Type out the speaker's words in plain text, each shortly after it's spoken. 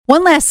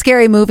One last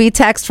scary movie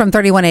text from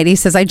 3180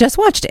 says, I just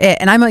watched it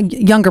and I'm a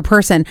younger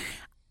person.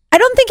 I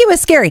don't think it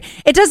was scary.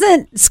 It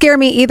doesn't scare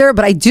me either,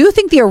 but I do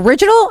think the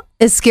original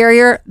is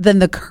scarier than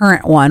the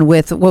current one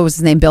with, what was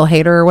his name, Bill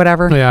Hader or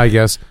whatever? Yeah, I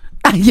guess.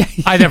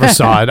 I never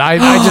saw it. I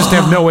just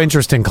have no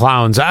interest in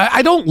clowns.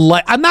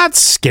 I'm not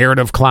scared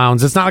of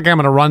clowns. It's not like I'm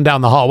going to run down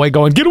the hallway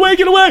going, get away,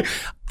 get away.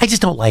 I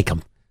just don't like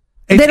them.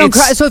 They don't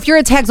cry. So if you're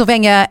in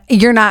Tagsylvania,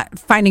 you're not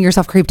finding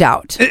yourself creeped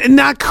out.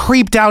 Not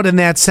creeped out in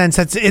that sense.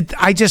 That's it.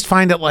 I just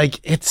find it like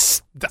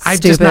I'm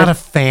just not a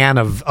fan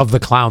of the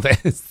clown thing.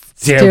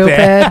 Stupid.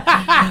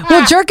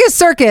 Well, Jerkus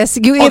Circus,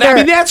 you either... I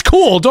mean, that's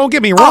cool. Don't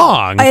get me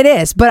wrong. It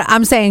is. But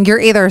I'm saying you're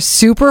either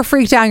super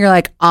freaked out and you're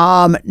like,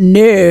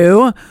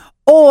 no.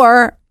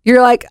 Or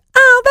you're like,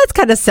 oh, that's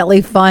kind of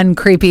silly, fun,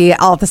 creepy,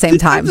 all at the same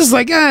time. I'm just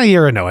like,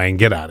 you're annoying.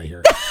 Get out of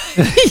here.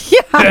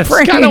 Yeah,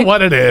 that's kind of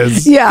what it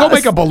is. Yeah. Go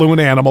make a balloon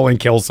animal and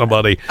kill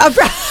somebody. That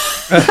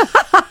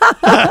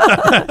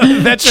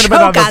should have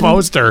been on the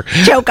poster.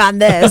 Joke on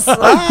this.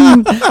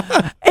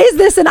 Is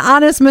this an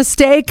honest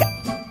mistake?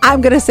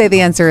 I'm going to say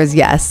the answer is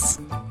yes.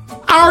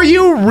 Are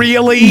you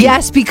really?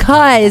 Yes,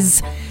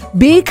 because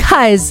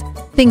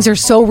things are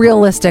so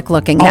realistic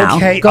looking now.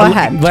 Okay, go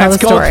ahead. Let's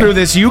go through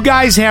this. You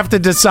guys have to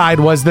decide,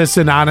 was this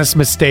an honest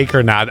mistake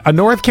or not? A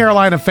North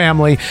Carolina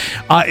family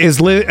is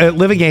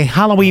living a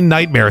Halloween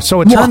nightmare. So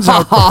it turns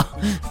out...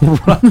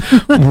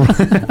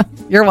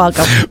 You're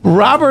welcome.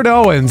 Robert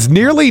Owens'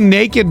 nearly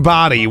naked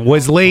body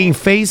was laying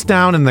face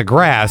down in the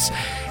grass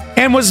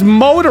and was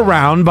mowed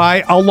around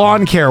by a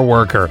lawn care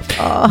worker.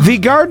 The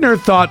gardener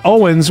thought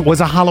Owens was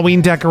a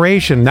Halloween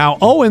decoration. Now,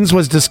 Owens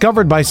was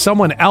discovered by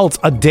someone else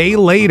a day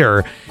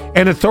later,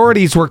 and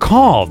authorities were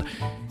called.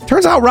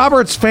 Turns out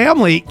Robert's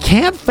family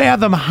can't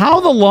fathom how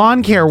the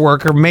lawn care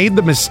worker made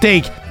the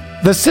mistake.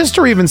 The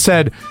sister even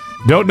said,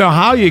 don't know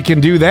how you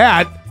can do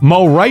that.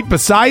 Mow right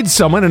beside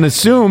someone and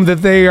assume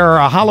that they are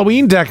a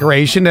Halloween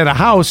decoration at a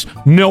house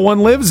no one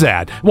lives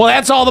at. Well,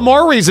 that's all the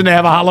more reason to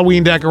have a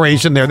Halloween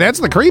decoration there.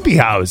 That's the creepy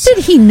house.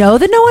 Did he know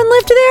that no one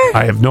lived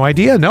there? I have no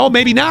idea. No,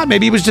 maybe not.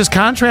 Maybe he was just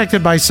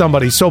contracted by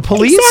somebody. So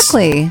police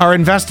are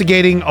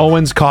investigating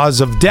Owen's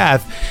cause of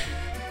death.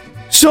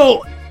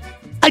 So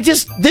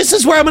this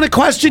is where I'm going to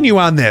question you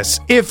on this.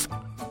 If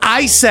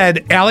I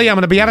said, Allie, I'm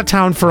going to be out of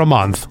town for a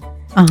month.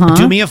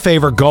 Do me a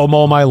favor, go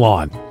mow my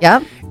lawn.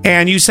 Yep.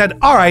 And you said,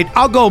 all right,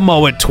 I'll go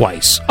mow it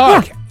twice.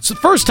 Okay. Yeah. So the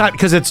first time,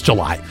 because it's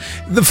July,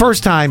 the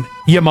first time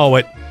you mow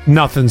it,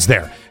 nothing's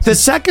there. The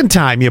second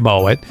time you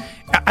mow it,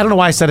 I don't know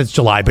why I said it's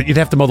July, but you'd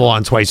have to mow the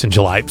lawn twice in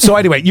July. So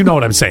anyway, you know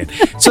what I'm saying.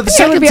 So the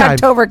second it would be time,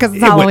 October because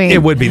it's Halloween.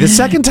 It would be. The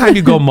second time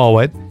you go mow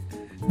it,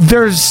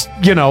 there's,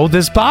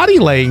 this body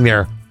laying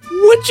there.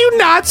 Would you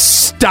not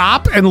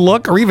stop and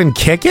look or even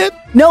kick it?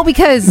 No,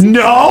 because...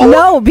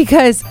 No,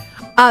 because...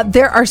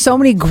 there are so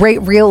many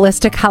great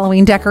realistic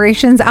Halloween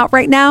decorations out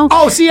right now.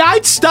 Oh, see,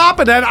 I'd stop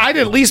and then I'd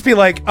at least be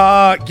like,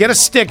 get a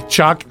stick,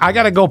 Chuck. I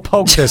got to go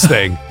poke this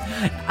thing.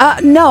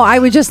 No, I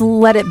would just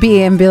let it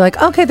be and be like,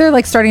 okay, they're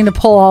like starting to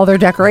pull all their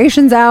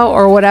decorations out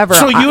or whatever.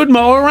 So you would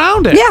mow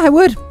around it? Yeah, I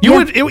would. You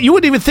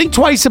wouldn't even think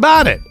twice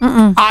about it.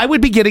 Mm-mm. I would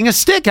be getting a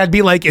stick. I'd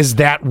be like, is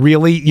that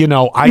really,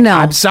 No.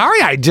 I'm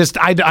sorry. I'd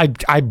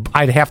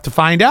have to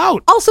find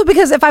out. Also,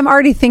 because if I'm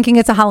already thinking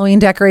it's a Halloween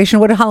decoration,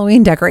 what do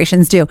Halloween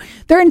decorations do?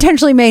 They're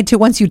intentionally made to,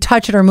 once you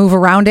touch it or move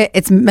around it,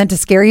 it's meant to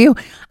scare you.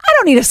 I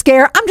don't need a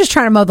scare. I'm just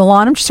trying to mow the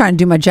lawn. I'm just trying to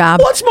do my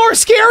job. What's more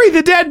scary,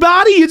 the dead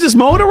body you just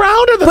mow it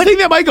around or the thing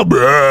that might go...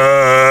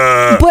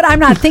 But I'm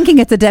not thinking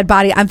it's a dead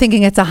body. I'm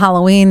thinking it's a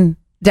Halloween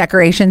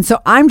decoration.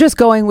 So I'm just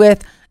going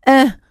with,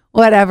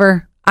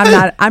 whatever.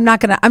 I'm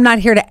not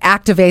here to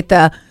activate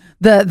the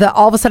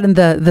all of a sudden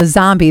the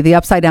zombie, the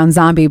upside down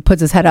zombie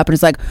puts his head up and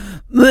is like,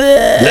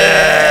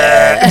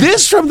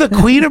 this from the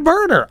Queen of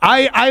Murder.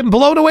 I'm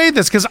blown away with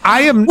this because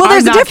I'm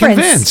there's not a difference.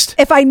 Convinced.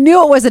 If I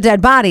knew it was a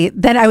dead body,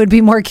 then I would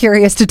be more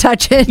curious to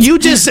touch it. You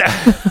just,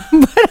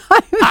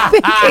 but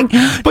I'm thinking,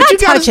 but you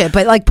touch it,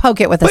 but like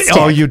poke it with a stick.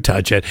 Oh, you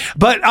touch it.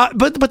 But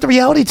the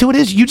reality to it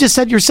is, you just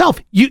said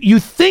yourself, you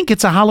think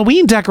it's a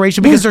Halloween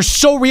decoration because they're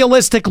so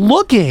realistic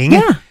looking.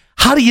 Yeah.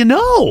 How do you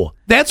know?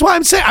 That's why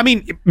I'm saying, I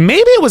mean,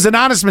 maybe it was an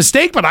honest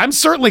mistake, but I'm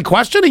certainly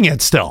questioning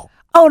it still.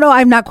 Oh, no,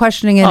 I'm not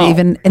questioning it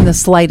even in the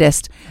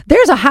slightest.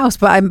 There's a house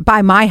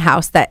by my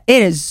house that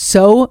it is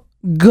so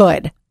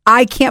good.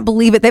 I can't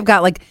believe it. They've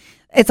got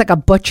it's like a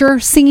butcher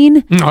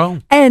scene. Oh.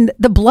 And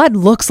the blood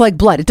looks like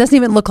blood. It doesn't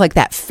even look like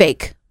that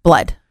fake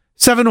blood.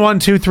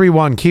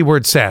 71231,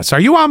 keyword sass. Are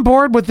you on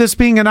board with this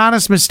being an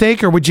honest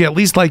mistake, or would you at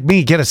least like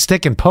me get a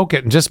stick and poke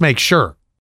it and just make sure?